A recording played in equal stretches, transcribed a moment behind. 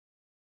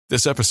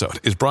This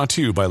episode is brought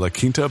to you by La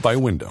Quinta by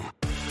Wyndham.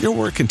 Your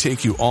work can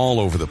take you all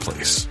over the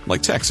place,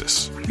 like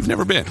Texas. You've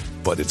never been,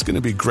 but it's going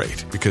to be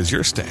great because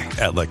you're staying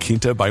at La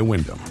Quinta by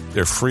Wyndham.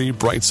 Their free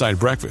Bright Side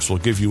breakfast will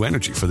give you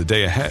energy for the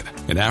day ahead.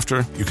 And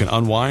after, you can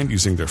unwind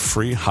using their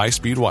free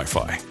high-speed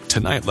Wi-Fi.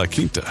 Tonight, La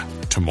Quinta.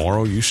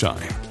 Tomorrow, you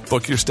shine.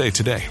 Book your stay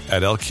today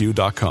at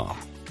lq.com.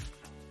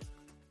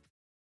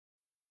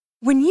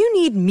 When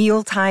you need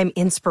mealtime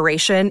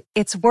inspiration,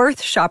 it's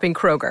worth shopping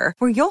Kroger,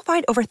 where you'll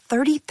find over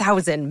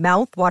 30,000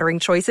 mouth-watering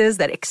choices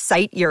that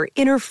excite your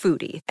inner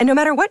foodie. And no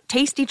matter what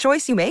tasty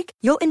choice you make,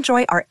 you'll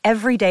enjoy our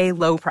everyday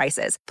low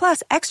prices,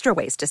 plus extra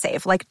ways to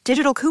save, like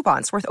digital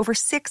coupons worth over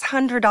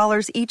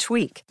 $600 each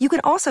week. You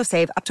can also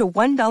save up to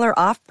 $1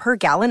 off per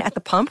gallon at the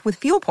pump with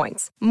fuel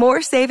points.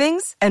 More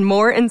savings and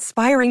more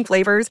inspiring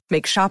flavors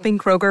make shopping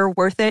Kroger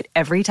worth it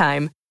every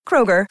time.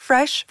 Kroger,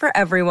 fresh for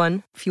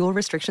everyone. Fuel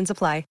restrictions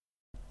apply.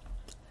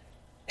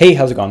 Hey,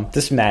 how's it going?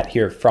 This is Matt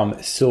here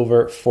from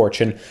Silver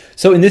Fortune.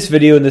 So in this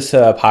video, in this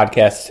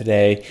podcast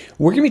today,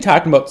 we're going to be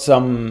talking about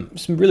some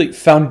really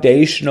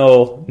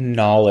foundational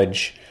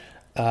knowledge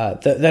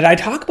that I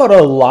talk about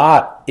a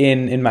lot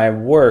in my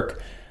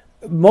work,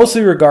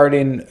 mostly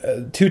regarding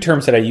two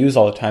terms that I use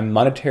all the time,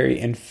 monetary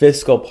and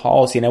fiscal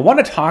policy. And I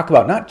want to talk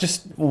about not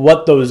just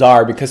what those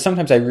are, because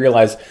sometimes I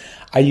realize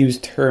I use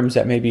terms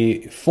that may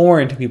be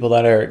foreign to people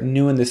that are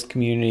new in this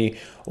community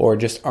or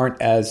just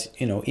aren't as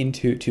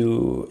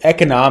into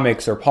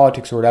economics or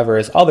politics or whatever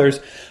as others.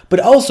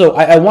 But also,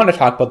 I want to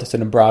talk about this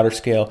in a broader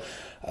scale.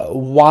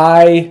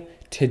 Why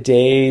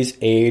today's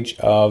age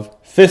of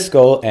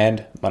fiscal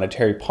and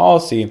monetary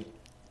policy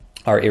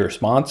are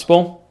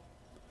irresponsible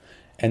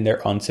and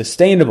they're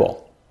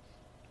unsustainable.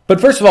 But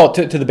first of all,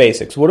 to the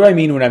basics. What do I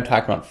mean when I'm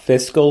talking about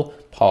fiscal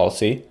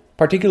policy,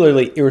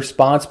 particularly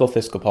irresponsible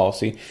fiscal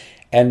policy,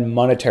 and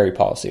monetary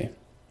policy?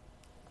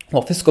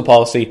 Well, fiscal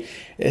policy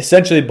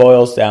essentially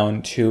boils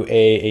down to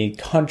a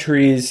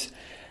country's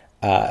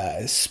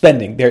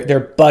spending, their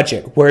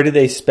budget. Where do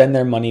they spend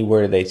their money?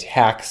 Where do they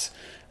tax,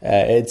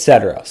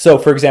 etc.? So,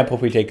 for example,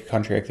 if we take a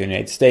country like the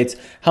United States,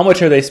 how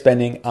much are they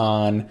spending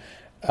on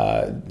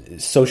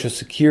Social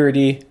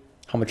Security?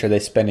 How much are they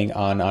spending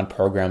on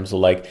programs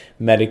like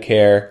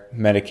Medicare,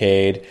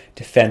 Medicaid,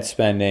 defense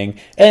spending,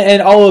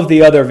 and all of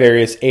the other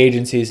various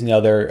agencies and the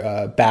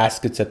other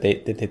baskets that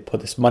they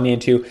put this money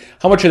into?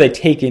 How much are they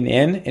taking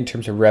in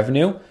terms of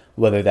revenue,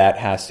 whether that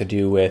has to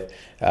do with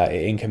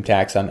income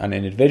tax on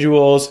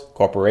individuals,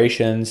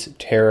 corporations,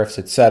 tariffs,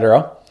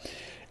 etc.?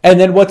 And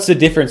then what's the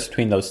difference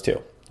between those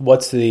two?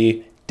 What's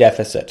the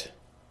deficit?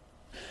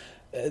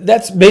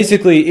 That's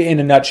basically, in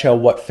a nutshell,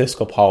 what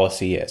fiscal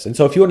policy is. And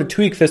so if you want to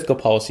tweak fiscal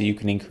policy, you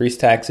can increase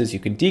taxes,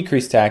 you can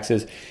decrease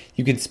taxes,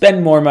 you can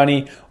spend more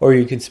money, or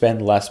you can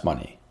spend less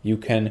money. You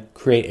can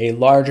create a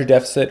larger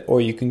deficit,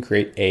 or you can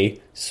create a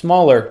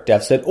smaller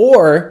deficit,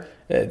 or,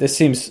 this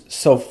seems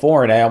so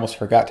foreign, I almost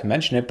forgot to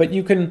mention it, but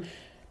you can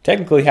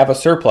technically have a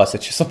surplus.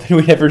 It's just something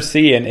we never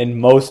see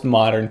in most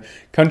modern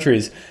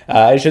countries.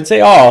 I should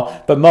say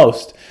all, but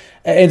most.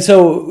 And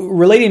so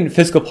relating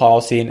fiscal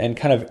policy and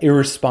kind of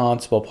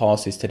irresponsible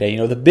policies today,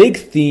 the big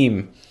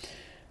theme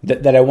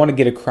that I want to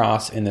get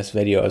across in this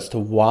video as to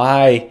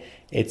why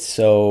it's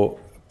so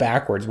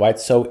backwards, why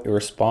it's so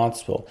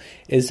irresponsible,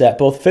 is that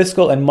both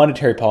fiscal and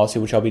monetary policy,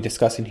 which I'll be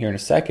discussing here in a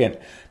second,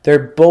 they're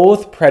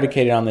both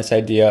predicated on this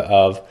idea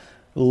of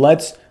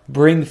let's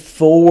bring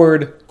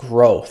forward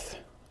growth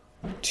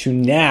to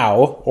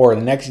now or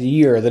the next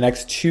year or the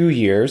next 2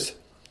 years,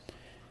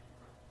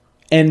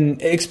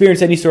 and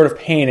experience any sort of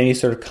pain, any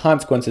sort of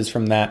consequences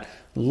from that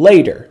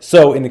later.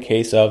 So in the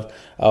case of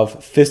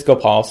fiscal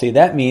policy,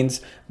 that means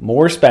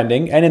more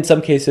spending and in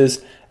some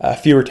cases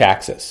fewer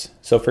taxes.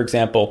 So for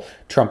example,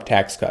 Trump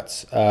tax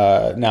cuts.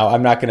 Now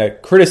I'm not going to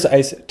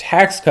criticize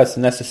tax cuts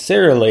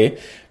necessarily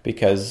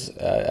because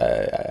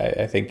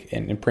I think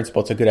in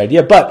principle it's a good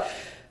idea, but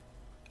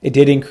it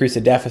did increase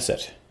the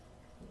deficit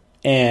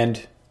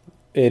and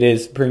it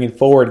is bringing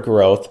forward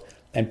growth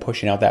and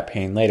pushing out that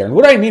pain later. And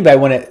what I mean by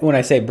when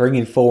I say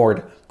bringing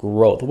forward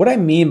growth, what I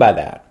mean by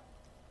that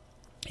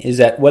is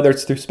that whether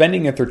it's through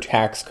spending or through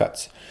tax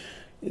cuts,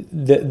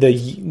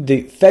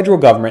 the federal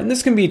government, and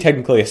this can be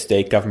technically a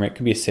state government, it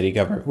can be a city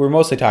government, we're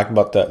mostly talking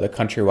about the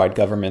countrywide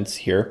governments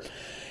here,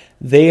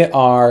 they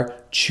are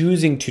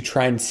choosing to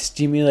try and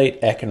stimulate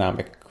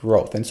economic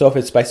growth. And so if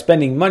it's by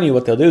spending money,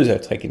 what they'll do is they'll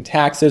take in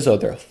taxes or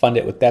they'll fund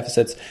it with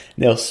deficits,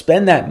 and they'll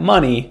spend that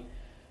money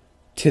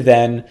to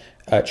then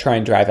try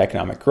and drive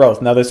economic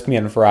growth. Now, this can be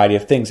on a variety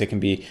of things. It can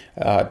be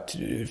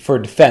for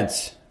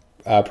defense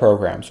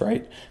programs,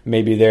 right?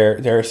 Maybe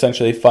they're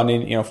essentially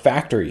funding,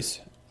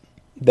 factories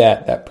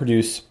that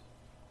produce,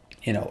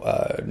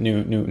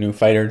 new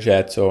fighter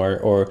jets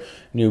or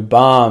new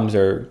bombs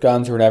or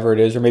guns or whatever it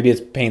is. Or maybe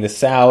it's paying the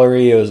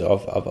salary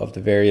of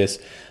the various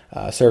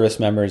service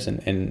members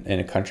in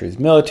a country's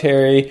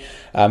military.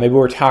 Maybe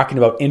we're talking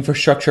about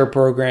infrastructure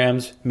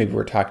programs. Maybe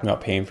we're talking about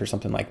paying for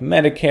something like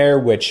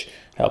Medicare, which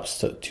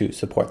helps to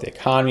support the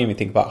economy. I mean,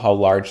 think about how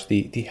large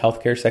the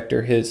healthcare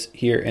sector is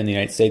here in the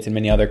United States and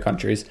many other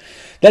countries.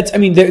 They're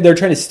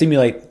trying to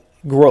stimulate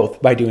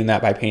growth by doing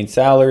that, by paying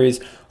salaries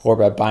or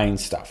by buying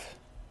stuff.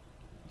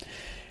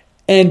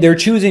 And they're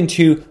choosing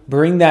to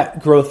bring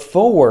that growth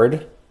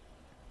forward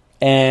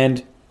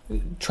and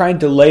try and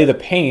delay the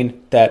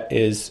pain that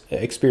is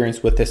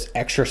experienced with this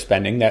extra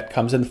spending that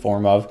comes in the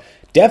form of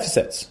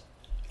deficits.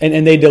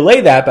 And they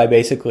delay that by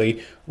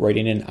basically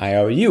writing an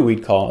IOU.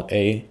 We'd call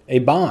it a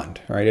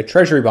bond, right? A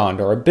treasury bond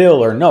or a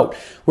bill or a note,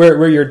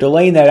 where you're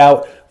delaying that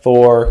out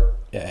for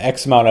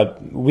X amount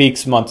of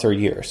weeks, months, or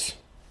years.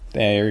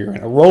 You're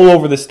going to roll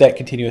over this debt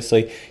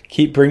continuously,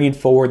 keep bringing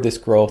forward this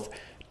growth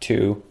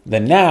to the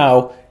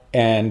now,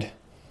 and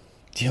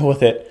deal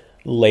with it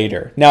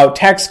later. Now,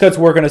 tax cuts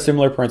work on a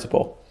similar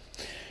principle.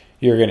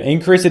 You're going to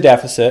increase the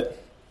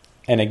deficit,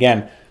 and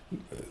again,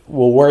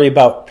 we'll worry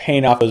about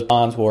paying off those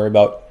bonds, we'll worry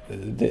about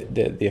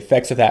the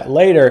effects of that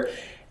later,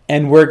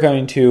 and we're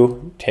going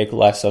to take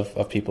less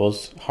of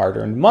people's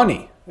hard-earned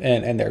money,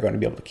 and they're going to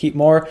be able to keep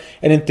more,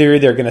 and in theory,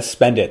 they're going to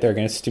spend it. They're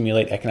going to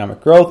stimulate economic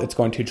growth. It's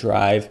going to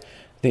drive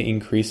the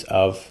increase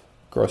of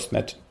gross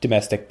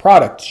domestic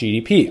product,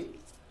 GDP.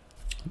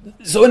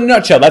 So in a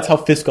nutshell, that's how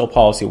fiscal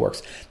policy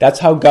works. That's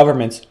how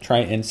governments try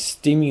and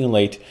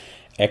stimulate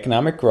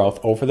economic growth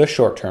over the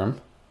short term,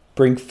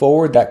 bring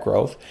forward that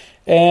growth,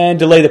 and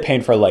delay the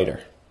pain for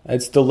later.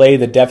 It's delay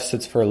the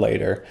deficits for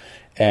later,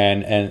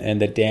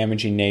 and the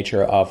damaging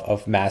nature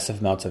of massive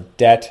amounts of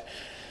debt,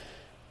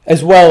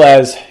 as well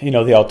as,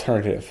 the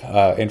alternative,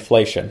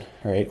 inflation,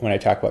 right? When I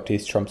talk about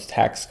these Trump's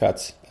tax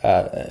cuts,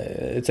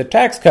 it's a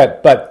tax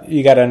cut, but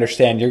you got to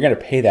understand you're going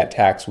to pay that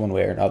tax one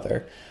way or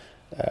another.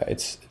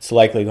 It's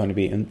likely going to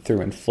be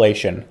through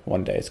inflation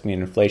one day. It's going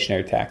to be an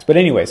inflationary tax. But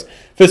anyways,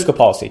 fiscal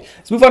policy.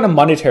 Let's move on to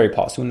monetary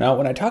policy. Now,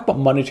 when I talk about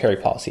monetary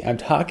policy, I'm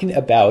talking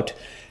about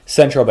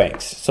central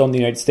banks. So in the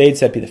United States,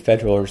 that'd be the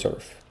Federal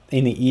Reserve.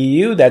 In the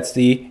EU, that's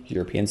the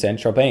European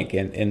Central Bank.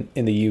 In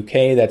the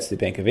UK, that's the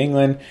Bank of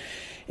England.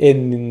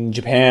 In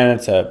Japan,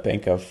 it's a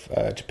Bank of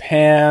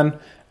Japan.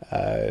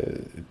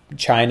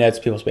 China, it's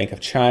People's Bank of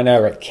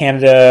China. Right?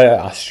 Canada,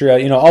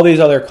 Australia, all these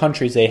other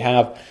countries, they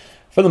have,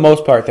 for the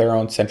most part, their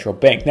own central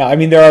bank. Now,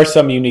 there are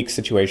some unique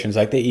situations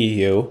like the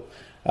EU.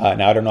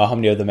 Now, I don't know how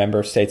many of the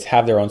member states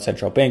have their own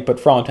central bank, but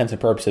for all intents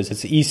and purposes,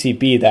 it's the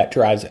ECB that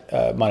drives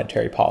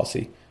monetary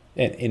policy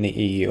in the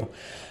EU.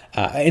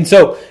 And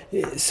so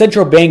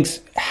central banks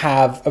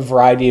have a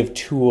variety of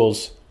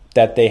tools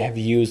that they have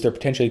used or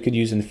potentially could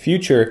use in the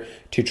future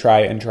to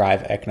try and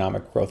drive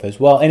economic growth as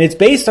well. And it's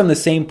based on the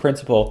same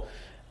principle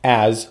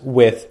as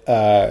with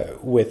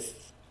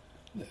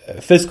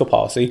fiscal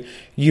policy.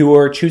 You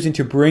are choosing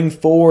to bring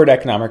forward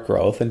economic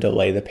growth and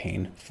delay the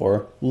pain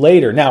for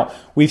later. Now,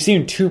 we've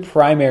seen two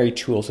primary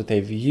tools that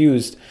they've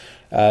used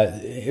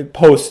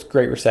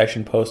post-Great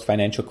Recession,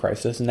 post-financial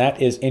crisis, and that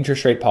is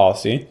interest rate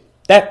policy.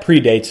 That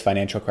predates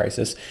financial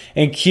crisis,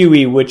 and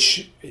QE,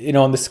 which,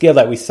 on the scale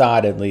that we saw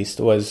it at least,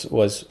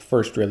 was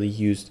first really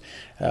used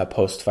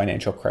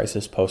post-financial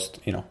crisis,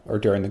 or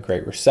during the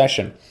Great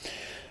Recession.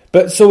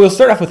 But so we'll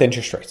start off with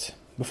interest rates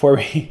before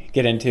we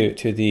get into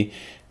the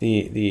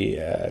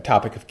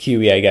topic of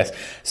QE, I guess.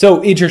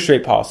 So interest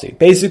rate policy.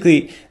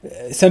 Basically,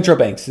 central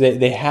banks,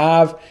 they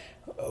have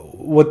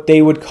what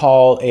they would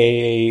call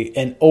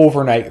an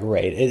overnight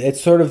rate.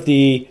 It's sort of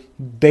the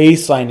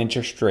baseline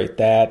interest rate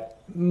that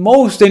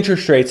most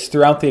interest rates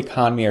throughout the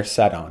economy are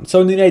set on. So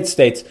in the United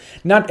States,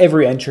 not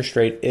every interest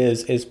rate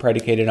is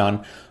predicated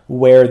on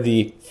where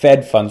the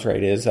Fed funds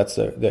rate is. That's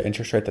the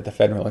interest rate that the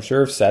Federal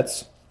Reserve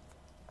sets.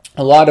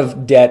 A lot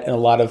of debt and a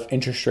lot of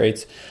interest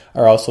rates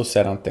are also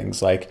set on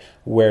things like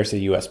where's the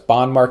U.S.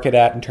 bond market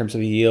at in terms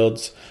of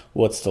yields,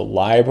 what's the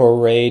LIBOR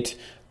rate.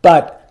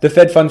 But the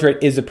Fed funds rate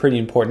is pretty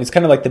important. It's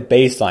kind of like the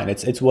baseline.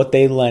 It's what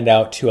they lend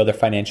out to other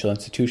financial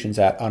institutions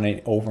at on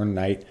an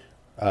overnight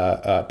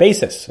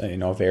basis,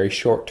 very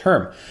short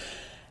term.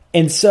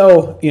 And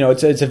so,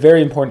 it's a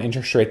very important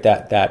interest rate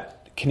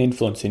that can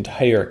influence the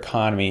entire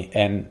economy.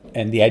 And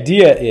the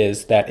idea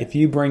is that if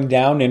you bring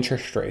down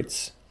interest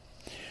rates,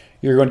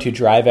 you're going to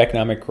drive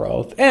economic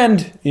growth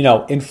and,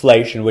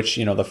 inflation, which,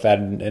 the Fed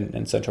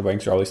and central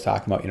banks are always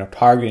talking about,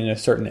 targeting a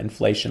certain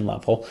inflation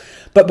level.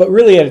 But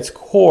really at its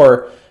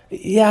core,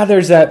 yeah,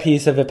 there's that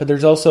piece of it, but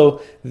there's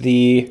also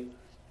the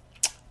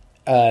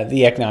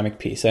economic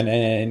piece.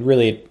 And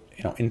really,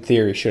 in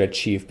theory, should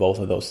achieve both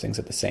of those things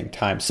at the same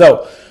time.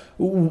 So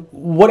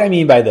what I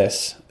mean by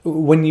this,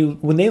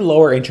 when they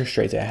lower interest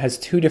rates, it has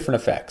two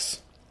different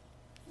effects.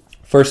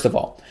 First of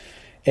all,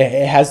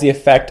 it has the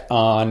effect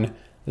on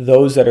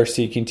those that are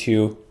seeking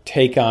to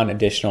take on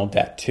additional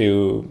debt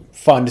to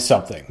fund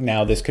something.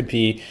 Now, this could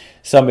be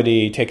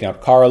somebody taking out a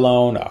car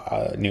loan,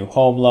 a new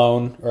home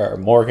loan, or a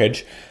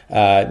mortgage.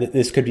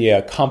 This could be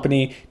a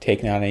company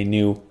taking on a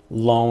new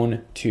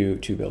loan to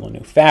build a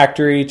new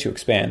factory, to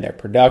expand their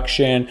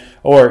production,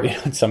 or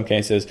in some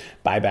cases,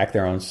 buy back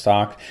their own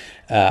stock.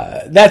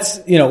 That's,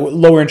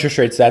 lower interest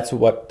rates, that's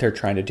what they're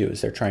trying to do,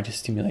 is they're trying to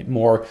stimulate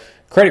more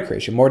credit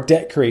creation, more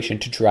debt creation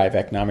to drive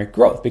economic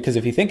growth. Because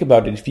if you think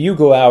about it, if you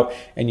go out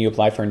and you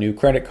apply for a new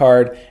credit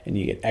card and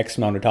you get X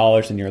amount of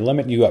dollars in your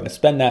limit, you go out and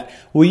spend that,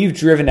 well, you've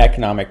driven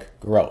economic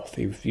growth.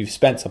 You've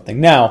spent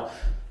something. Now,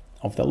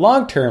 over the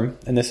long term,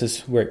 and this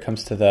is where it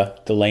comes to the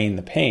delaying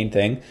the pain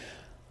thing,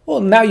 well,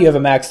 now you have a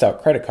maxed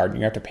out credit card and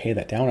you have to pay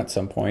that down at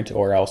some point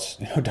or else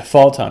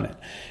default on it.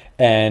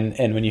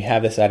 And when you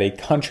have this at a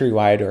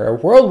countrywide or a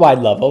worldwide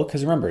level,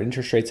 because remember,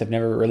 interest rates have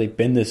never really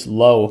been this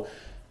low,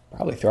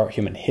 probably throughout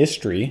human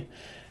history,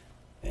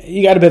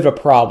 you got a bit of a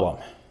problem.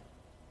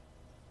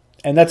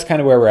 And that's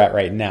kind of where we're at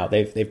right now.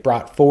 They've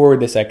brought forward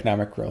this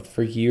economic growth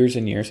for years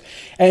and years.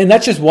 And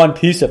that's just one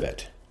piece of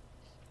it.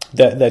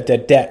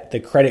 The debt, the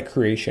credit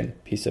creation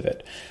piece of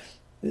it.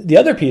 The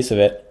other piece of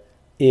it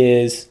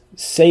is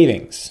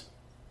savings.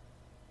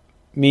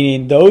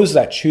 Meaning those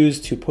that choose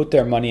to put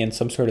their money in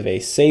some sort of a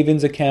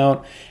savings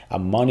account, a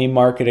money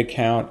market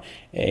account,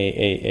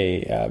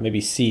 maybe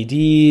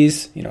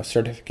CDs,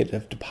 certificate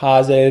of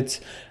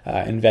deposits,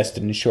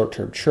 invested in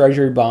short-term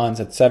treasury bonds,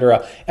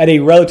 etc., at a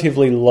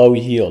relatively low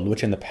yield,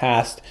 which in the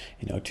past,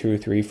 2,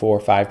 3, 4,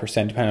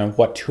 5%, depending on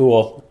what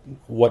tool,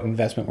 what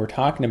investment we're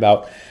talking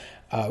about,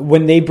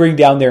 when they bring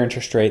down their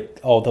interest rate,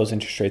 all those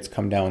interest rates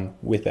come down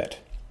with it.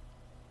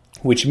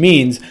 Which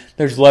means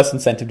there's less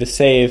incentive to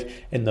save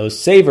in those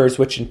savers,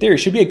 which in theory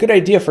should be a good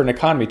idea for an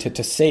economy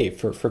to save,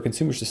 for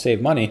consumers to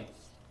save money,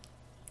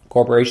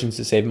 corporations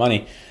to save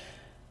money.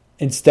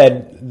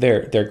 Instead,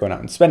 they're going out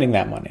and spending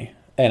that money.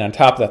 And on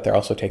top of that, they're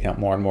also taking out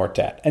more and more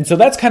debt. And so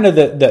that's kind of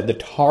the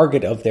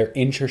target of their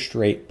interest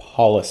rate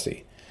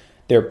policy.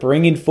 They're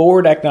bringing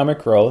forward economic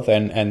growth,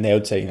 and they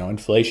would say,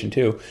 inflation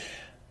too.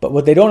 But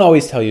what they don't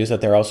always tell you is that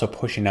they're also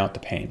pushing out the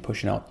pain,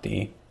 pushing out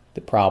the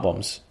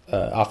problems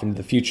off into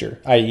the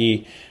future,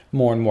 i.e.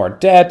 more and more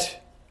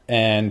debt.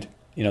 And,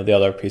 the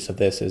other piece of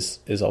this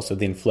is also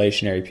the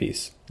inflationary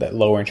piece, that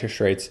lower interest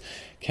rates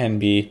can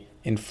be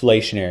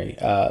inflationary,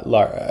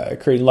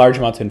 creating large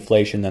amounts of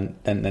inflation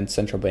than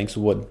central banks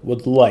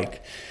would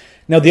like.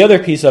 Now, the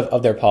other piece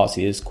of their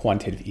policy is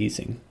quantitative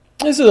easing.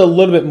 This is a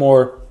little bit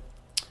more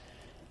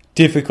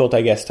difficult,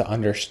 I guess, to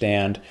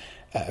understand.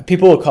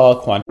 People will call it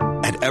quantitative.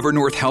 At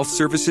Evernorth Health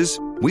Services,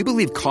 we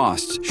believe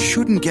costs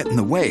shouldn't get in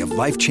the way of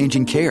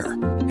life-changing care,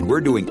 and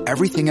we're doing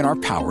everything in our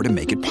power to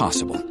make it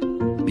possible.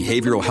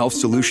 Behavioral health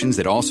solutions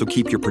that also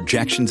keep your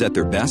projections at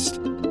their best?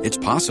 It's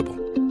possible.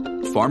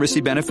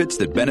 Pharmacy benefits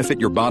that benefit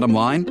your bottom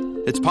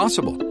line? It's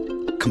possible.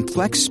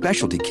 Complex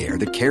specialty care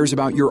that cares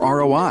about your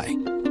ROI?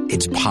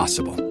 It's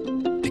possible.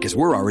 Because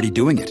we're already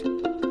doing it.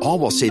 All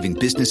while saving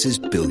businesses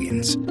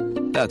billions.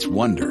 That's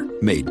Wonder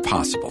made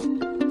possible.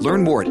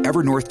 Learn more at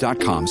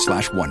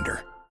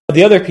evernorth.com/wonder.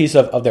 The other piece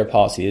of their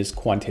policy is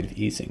quantitative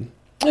easing.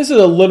 This is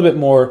a little bit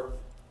more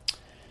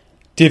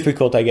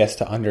difficult, I guess,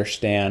 to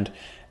understand.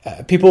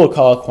 People will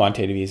call it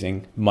quantitative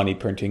easing money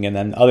printing, and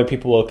then other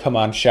people will come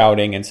on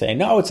shouting and say,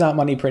 no, it's not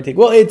money printing.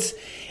 Well, it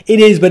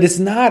is, but it's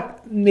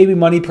not maybe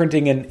money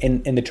printing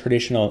in the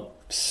traditional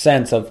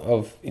sense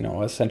of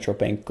a central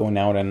bank going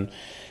out, and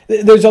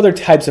there's other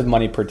types of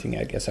money printing,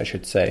 I guess I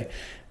should say,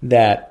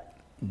 that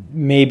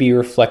may be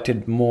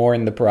reflected more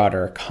in the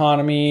broader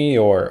economy,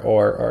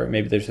 or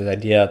maybe there's this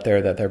idea out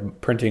there that they're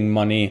printing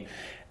money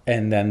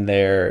and then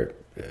they're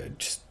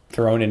just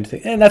thrown into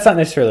and that's not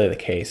necessarily the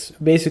case.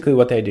 Basically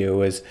what they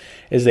do is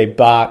they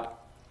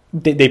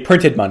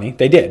printed money.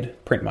 They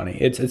did print money.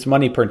 It's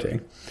money printing.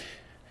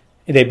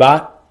 They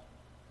bought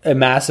a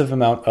massive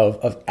amount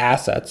of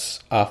assets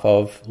off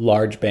of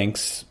large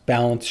banks'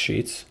 balance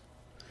sheets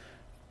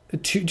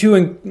to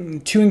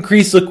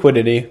increase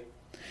liquidity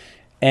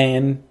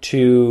and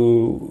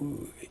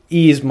to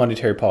ease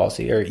monetary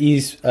policy, or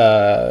ease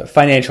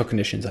financial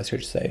conditions, I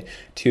should say,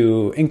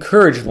 to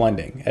encourage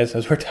lending, as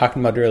we were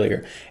talking about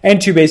earlier, and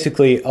to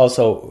basically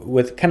also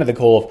with kind of the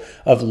goal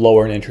of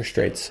lowering interest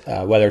rates,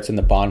 whether it's in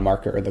the bond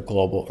market or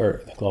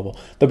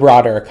the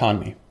broader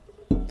economy.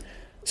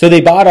 So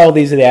they bought all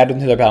these, they added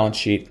them to their balance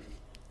sheet,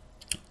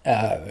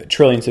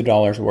 trillions of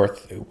dollars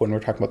worth. When we're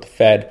talking about the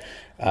Fed,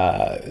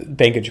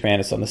 Bank of Japan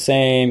has done the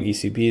same,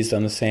 ECB has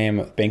done the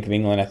same, Bank of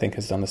England I think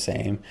has done the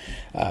same.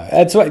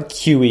 That's what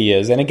QE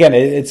is. And again,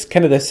 it's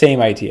kind of the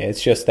same idea.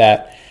 It's just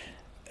that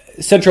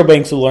central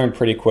banks learned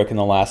pretty quick in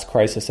the last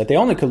crisis that they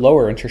only could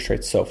lower interest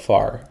rates so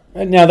far.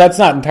 Now, that's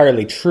not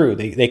entirely true.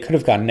 They could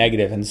have gone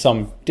negative, and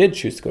some did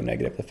choose to go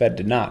negative. The Fed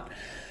did not.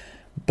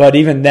 But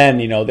even then,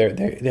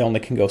 they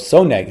only can go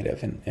so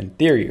negative in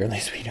theory, or at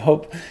least we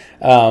hope.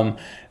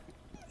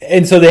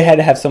 And so they had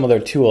to have some other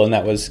tool, and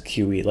that was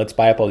QE. Let's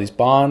buy up all these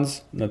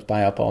bonds. Let's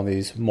buy up all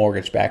these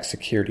mortgage-backed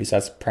securities.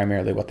 That's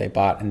primarily what they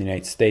bought in the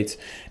United States.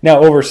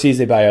 Now, overseas,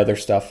 they buy other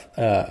stuff,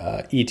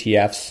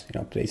 ETFs,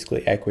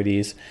 basically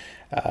equities,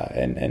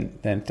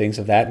 and things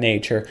of that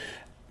nature.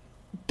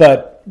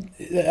 But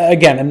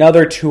again,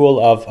 another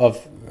tool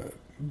of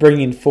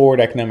bringing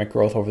forward economic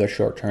growth over the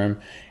short term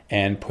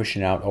and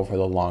pushing out over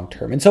the long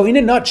term. And so in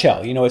a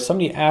nutshell, if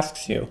somebody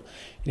asks you,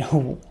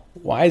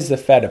 why is the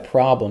Fed a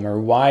problem, or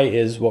why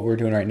is what we're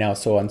doing right now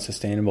so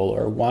unsustainable,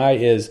 or why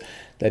is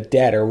the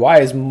debt, or why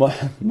is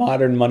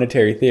modern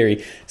monetary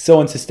theory so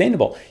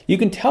unsustainable? You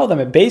can tell them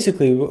that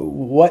basically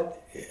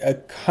what a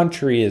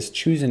country is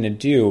choosing to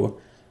do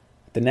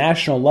at the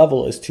national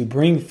level is to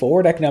bring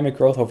forward economic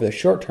growth over the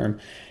short term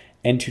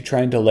and to try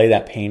and delay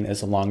that pain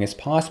as long as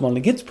possible. And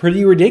it gets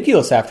pretty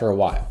ridiculous after a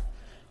while,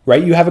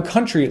 right? You have a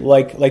country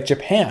like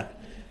Japan,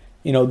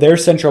 their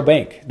central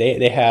bank,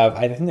 they have,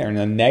 I think they're in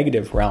a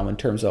negative realm in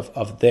terms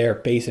of their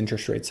base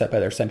interest rate set by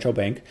their central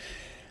bank.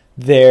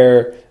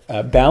 Their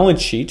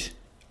balance sheet,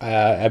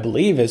 I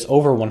believe, is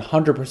over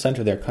 100%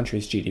 of their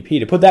country's GDP.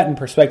 To put that in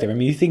perspective, I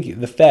mean, you think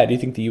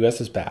the U.S.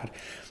 is bad.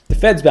 The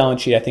Fed's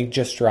balance sheet, I think,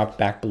 just dropped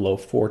back below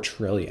 $4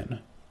 trillion.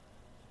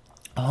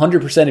 100%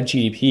 of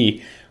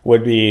GDP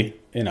would be,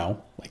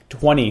 like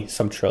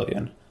 20-some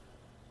trillion.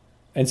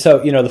 And so,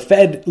 the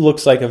Fed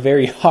looks like a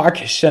very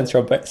hawkish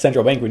central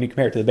bank when you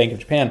compare it to the Bank of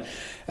Japan.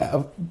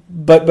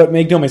 But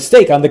make no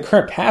mistake, on the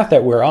current path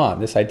that we're on,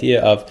 this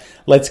idea of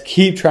let's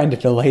keep trying to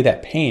delay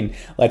that pain.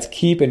 Let's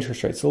keep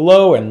interest rates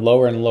low and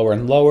lower and lower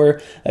and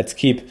lower. Let's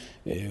keep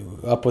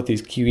up with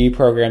these QE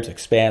programs,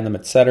 expand them,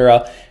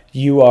 etc.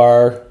 You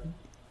are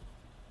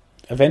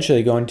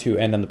eventually going to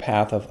end on the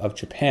path of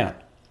Japan.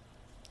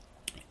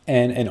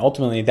 And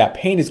ultimately, that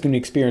pain is going to be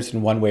experienced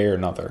in one way or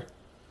another.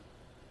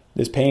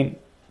 This pain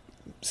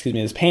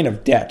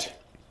of debt,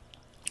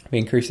 of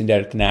increasing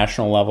debt at the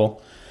national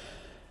level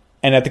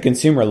and at the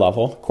consumer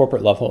level,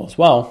 corporate level as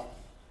well,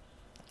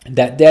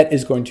 that debt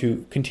is going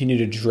to continue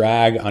to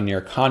drag on your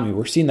economy.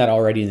 We're seeing that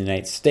already in the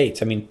United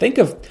States. I mean, think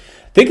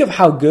of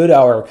how good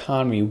our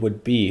economy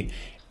would be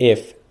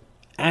if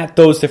at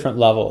those different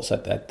levels,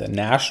 at the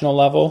national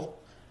level,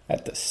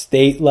 at the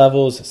state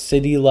levels, the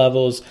city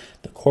levels,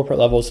 the corporate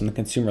levels, and the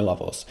consumer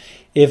levels,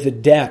 if the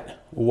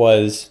debt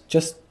was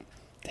just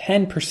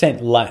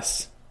 10%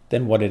 less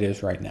than what it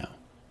is right now,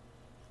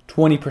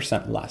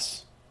 20%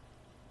 less.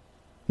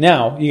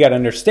 Now, you got to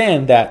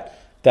understand that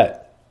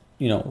debt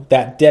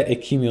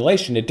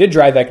accumulation, it did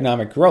drive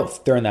economic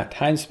growth during that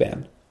time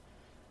span.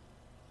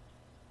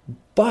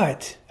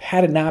 But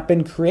had it not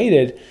been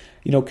created,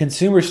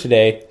 consumers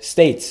today,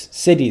 states,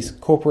 cities,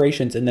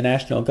 corporations, and the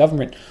national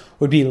government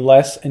would be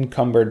less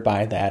encumbered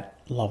by that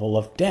level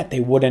of debt.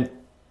 They wouldn't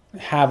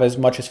have as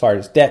much as far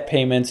as debt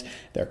payments.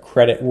 Their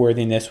credit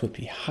worthiness would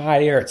be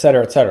higher, et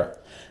cetera, et cetera.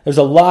 There's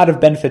a lot of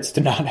benefits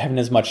to not having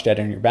as much debt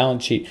on your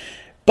balance sheet.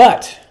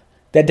 But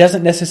that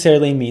doesn't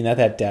necessarily mean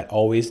that debt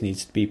always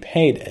needs to be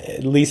paid,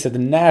 at least at the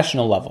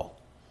national level.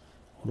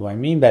 What do I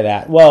mean by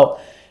that? Well,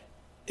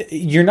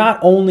 you're not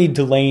only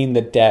delaying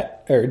the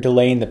debt or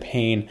delaying the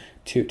pain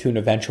to an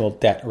eventual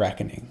debt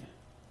reckoning.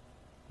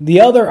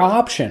 The other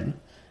option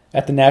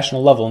at the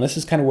national level, and this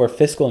is kind of where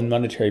fiscal and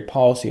monetary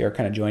policy are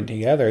kind of joined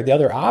together, the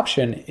other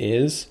option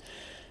is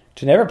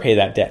to never pay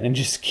that debt and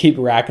just keep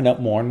racking up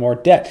more and more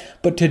debt.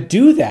 But to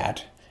do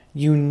that,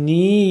 you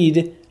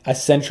need a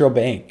central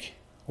bank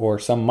or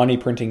some money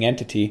printing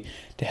entity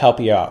to help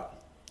you out.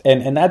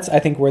 And that's, I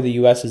think, where the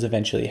U.S. is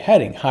eventually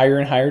heading, higher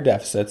and higher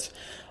deficits.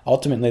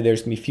 Ultimately,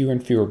 there's going to be fewer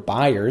and fewer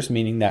buyers,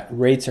 meaning that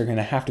rates are going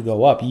to have to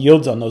go up.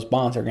 Yields on those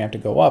bonds are going to have to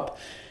go up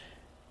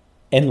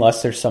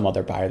unless there's some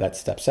other buyer that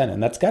steps in.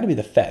 And that's got to be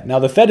the Fed. Now,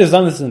 the Fed has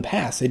done this in the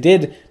past. They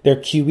did their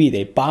QE.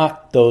 They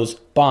bought those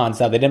bonds.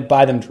 Now, they didn't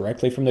buy them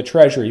directly from the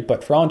Treasury,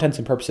 but for all intents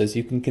and purposes,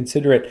 you can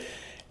consider it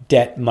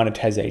debt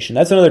monetization.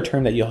 That's another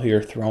term that you'll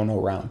hear thrown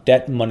around,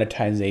 debt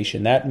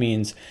monetization. That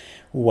means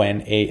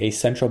when a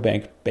central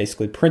bank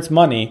basically prints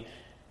money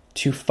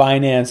to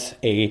finance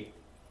a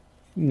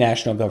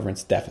national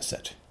government's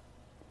deficit.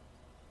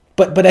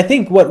 But I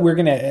think what we're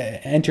going to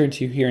enter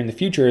into here in the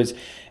future is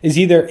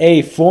either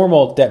a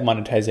formal debt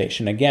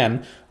monetization,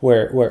 again,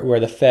 where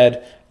the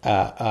Fed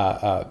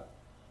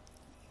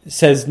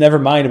says, never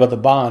mind about the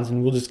bonds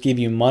and we'll just give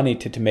you money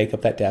to make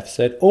up that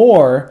deficit,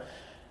 or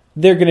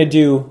they're going to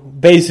do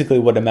basically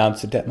what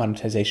amounts to debt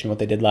monetization, what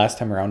they did last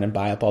time around, and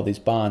buy up all these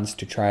bonds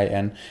to try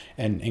and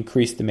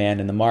increase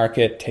demand in the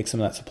market, take some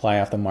of that supply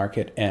off the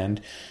market, and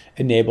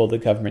enable the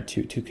government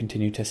to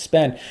continue to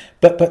spend.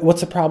 But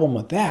what's the problem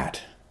with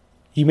that?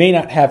 You may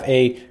not have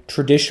a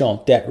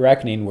traditional debt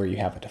reckoning where you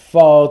have a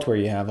default, where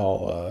you have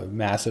all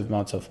massive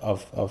amounts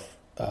of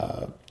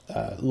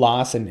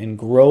loss and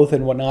growth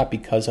and whatnot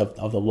because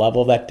of the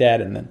level of that debt,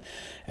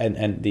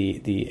 and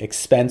the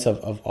expense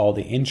of all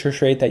the interest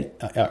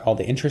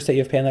that you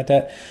have paid on that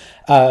debt.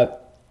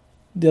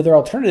 The other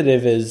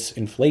alternative is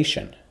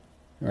inflation,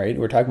 right?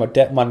 We're talking about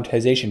debt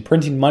monetization,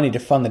 printing money to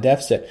fund the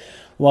deficit.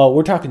 Well,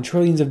 we're talking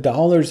trillions of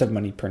dollars of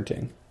money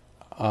printing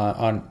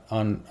on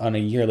a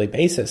yearly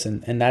basis,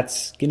 and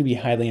that's going to be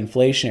highly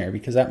inflationary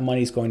because that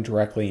money is going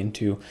directly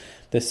into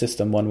the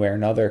system one way or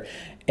another,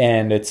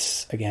 and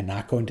it's, again,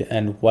 not going to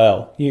end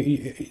well.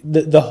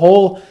 The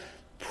whole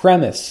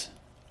premise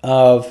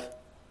of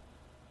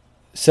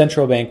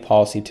central bank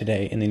policy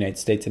today in the United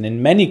States and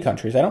in many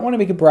countries, I don't want to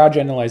make a broad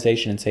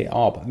generalization and say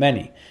all, but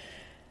many,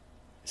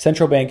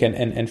 central bank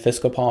and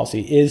fiscal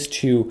policy is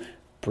to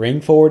bring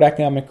forward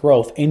economic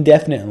growth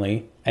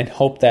indefinitely and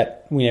hope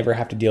that we never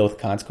have to deal with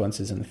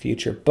consequences in the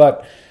future.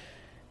 But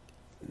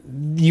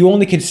you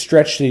only can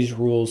stretch these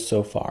rules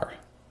so far,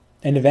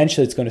 and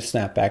eventually it's going to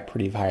snap back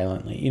pretty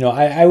violently.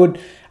 I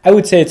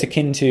would say it's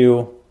akin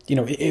to,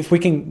 if we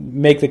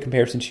can make the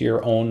comparison to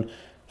your own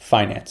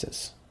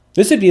finances.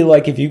 This would be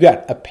like if you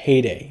got a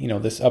payday,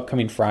 this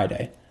upcoming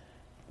Friday.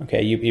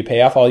 Okay, you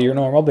pay off all your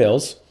normal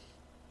bills,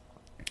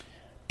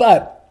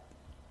 but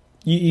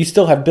you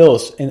still have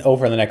bills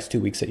over the next 2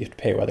 weeks that you have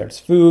to pay, whether it's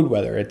food,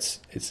 whether it's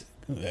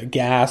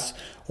gas,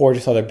 or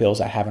just other bills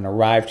that haven't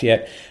arrived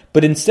yet.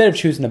 But instead of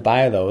choosing to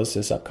buy those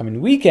this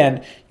upcoming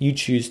weekend, you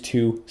choose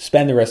to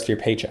spend the rest of your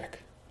paycheck.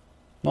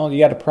 Well, you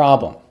got a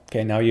problem.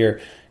 Okay, now you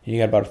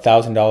got about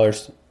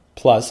 $1,000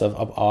 plus of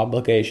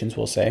obligations,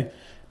 we'll say.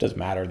 Doesn't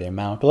matter the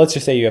amount, but let's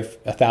just say you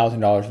have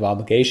 $1,000 of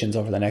obligations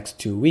over the next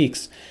 2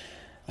 weeks,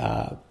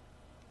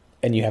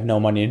 and you have no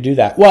money to do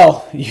that.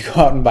 Well, you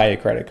go out and buy a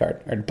credit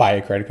card.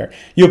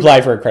 You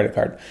apply for a credit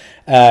card.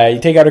 You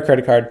take out a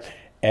credit card,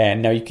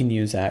 and now you can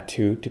use that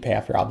to pay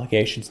off your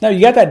obligations. Now,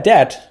 you got that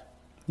debt.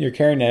 You're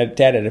carrying that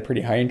debt at a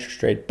pretty high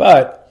interest rate,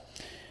 but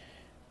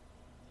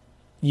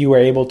you were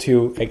able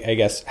to, I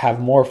guess, have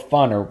more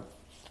fun or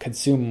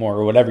consume more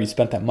or whatever you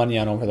spent that money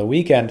on over the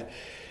weekend,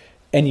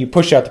 and you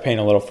push out the pain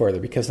a little further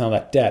because now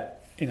that debt,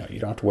 you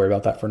don't have to worry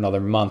about that for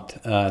another month,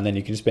 and then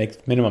you can just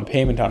make minimum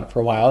payment on it for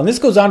a while. And this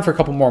goes on for a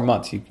couple more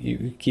months.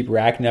 You keep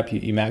racking up.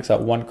 You max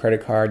out one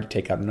credit card, you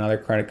take out another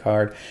credit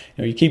card.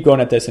 You keep going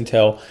at this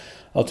until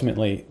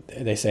ultimately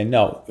they say,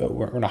 no,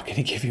 we're not going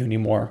to give you any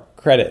more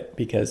credit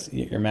because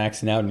you're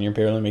maxing out and you're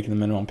barely making the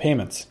minimum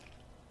payments.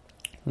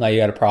 Now you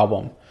got a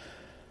problem.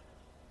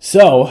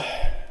 So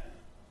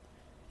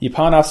you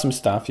pawn off some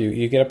stuff,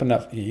 you get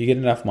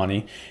enough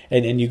money,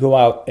 and you go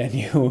out and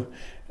you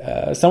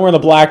somewhere in the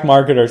black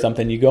market or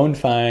something, you go and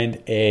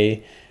find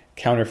a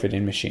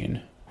counterfeiting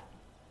machine,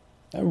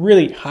 a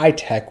really high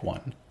tech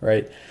one,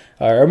 right?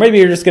 Or maybe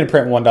you're just going to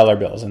print $1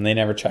 bills and they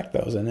never check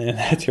those, and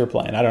that's your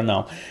plan. I don't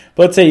know.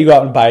 But let's say you go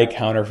out and buy a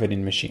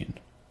counterfeiting machine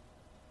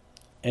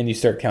and you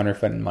start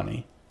counterfeiting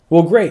money.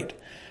 Well, great.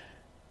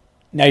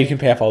 Now you can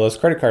pay off all those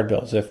credit card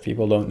bills if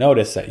people don't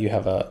notice that you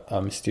have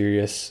a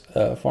mysterious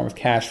form of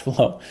cash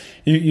flow.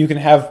 You can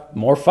have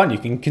more fun. You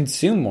can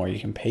consume more. You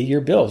can pay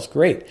your bills.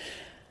 Great.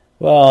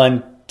 Well,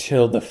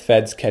 until the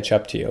feds catch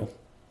up to you.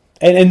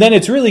 And then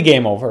it's really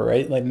game over,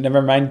 right? Like, never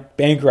mind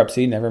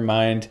bankruptcy, never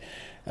mind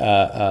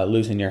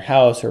losing your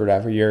house or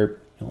whatever.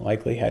 You're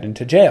likely heading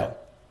to jail.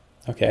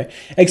 Okay?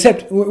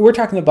 Except we're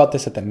talking about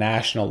this at the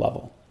national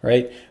level,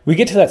 right? We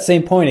get to that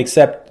same point,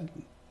 except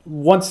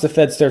once the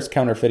Fed starts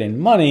counterfeiting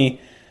money,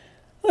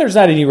 well, there's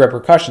not any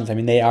repercussions. I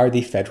mean, they are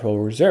the Federal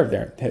Reserve.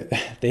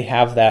 They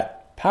have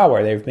that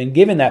power. They've been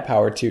given that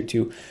power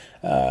to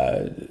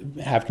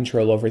have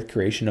control over the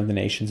creation of the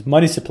nation's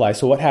money supply.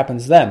 So what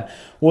happens then?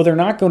 Well, they're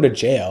not going to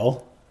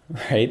jail,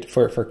 right,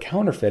 for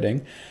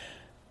counterfeiting,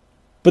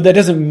 but that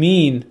doesn't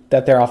mean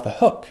that they're off the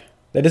hook.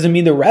 That doesn't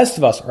mean the rest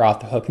of us are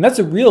off the hook. And that's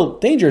a real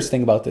dangerous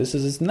thing about this,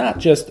 is it's not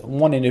just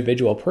one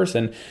individual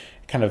person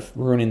kind of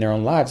ruining their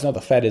own lives. No,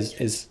 the Fed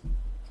is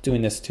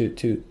doing this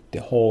to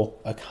the whole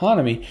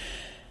economy.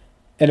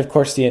 And of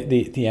course,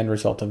 the end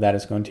result of that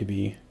is going to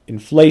be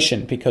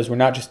inflation, because we're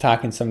not just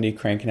talking somebody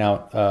cranking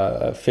out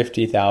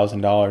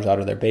 $50,000 out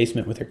of their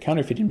basement with their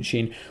counterfeiting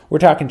machine. We're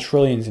talking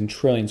trillions and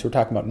trillions. We're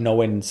talking about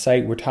no end in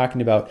sight. We're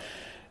talking about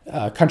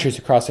countries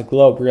across the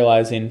globe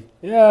realizing,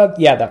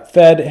 that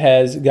Fed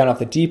has gone off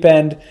the deep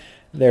end.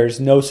 There's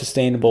no notion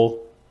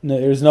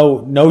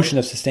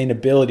of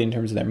sustainability in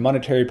terms of their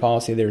monetary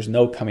policy. There's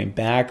no coming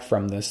back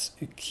from this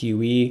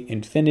QE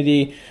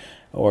infinity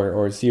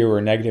or zero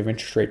or negative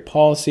interest rate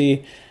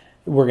policy.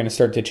 We're going to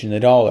start ditching the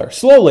dollar.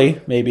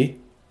 Slowly, maybe,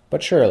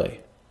 but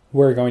surely.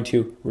 We're going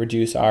to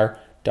reduce our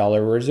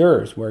dollar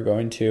reserves. We're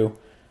going to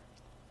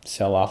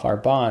sell off our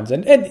bonds.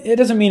 And it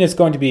doesn't mean it's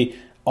going to be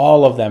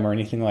all of them or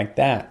anything like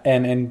that.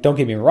 And don't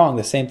get me wrong,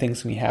 the same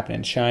thing's going to happen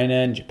in China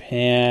and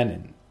Japan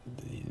and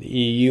the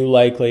EU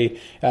likely.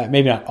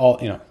 Maybe not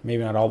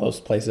all those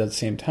places at the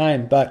same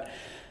time, but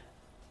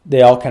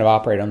they all kind of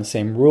operate on the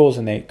same rules,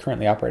 and they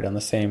currently operate on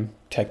the same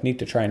technique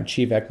to try and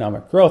achieve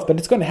economic growth. But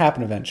it's going to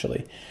happen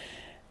eventually.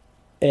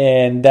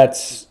 And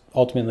that's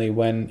ultimately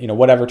when,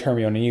 whatever term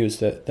you want to use,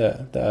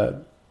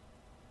 the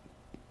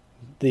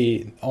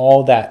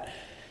all that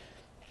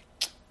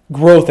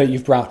growth that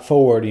you've brought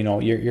forward, you're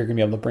going to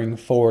be able to bring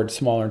forward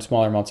smaller and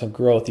smaller amounts of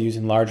growth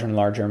using larger and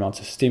larger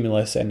amounts of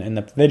stimulus, and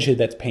eventually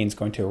that pain is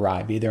going to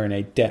arrive either in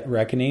a debt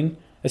reckoning,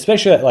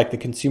 especially at like the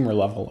consumer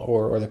level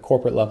or the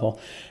corporate level,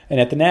 and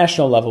at the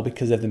national level,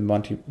 because of the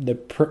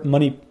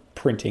money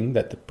printing,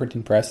 that the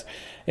printing press,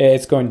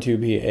 it's going to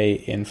be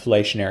a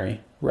inflationary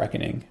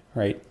reckoning,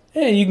 right?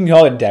 And you can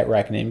call it debt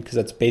reckoning because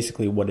that's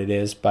basically what it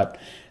is, but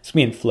it's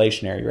going to be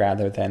inflationary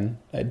rather than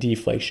a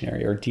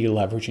deflationary or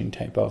deleveraging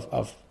type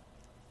of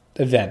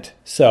event.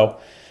 So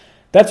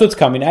that's what's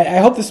coming. I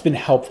hope this has been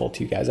helpful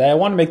to you guys. I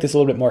want to make this a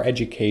little bit more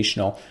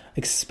educational,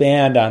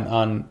 expand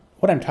on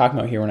what I'm talking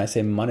about here when I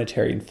say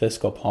monetary and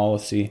fiscal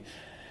policy,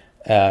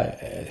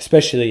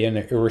 especially in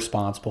an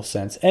irresponsible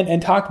sense,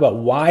 and talk about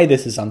why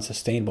this is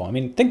unsustainable. I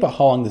mean, think about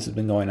how long this has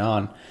been going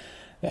on.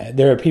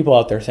 There are people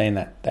out there saying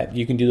that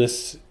you can do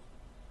this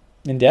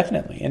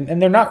indefinitely, and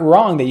they're not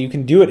wrong that you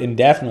can do it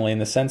indefinitely in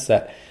the sense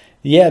that,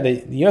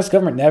 the U.S.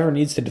 government never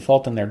needs to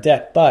default on their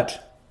debt,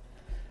 but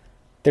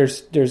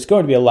there's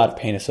going to be a lot of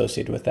pain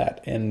associated with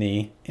that in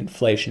the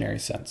inflationary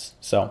sense.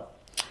 So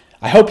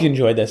I hope you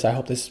enjoyed this. I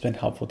hope this has been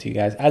helpful to you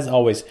guys. As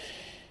always,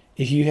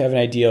 if you have an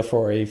idea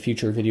for a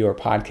future video or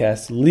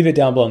podcast, leave it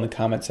down below in the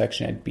comment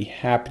section. I'd be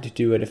happy to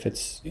do it if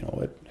it's,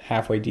 a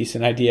halfway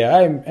decent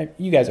idea.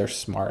 You guys are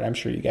smart. I'm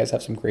sure you guys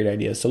have some great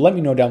ideas. So let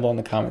me know down below in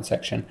the comment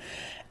section.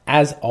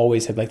 As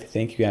always, I'd like to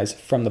thank you guys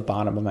from the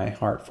bottom of my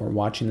heart for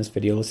watching this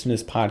video, listening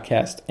to this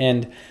podcast,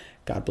 and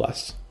God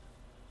bless.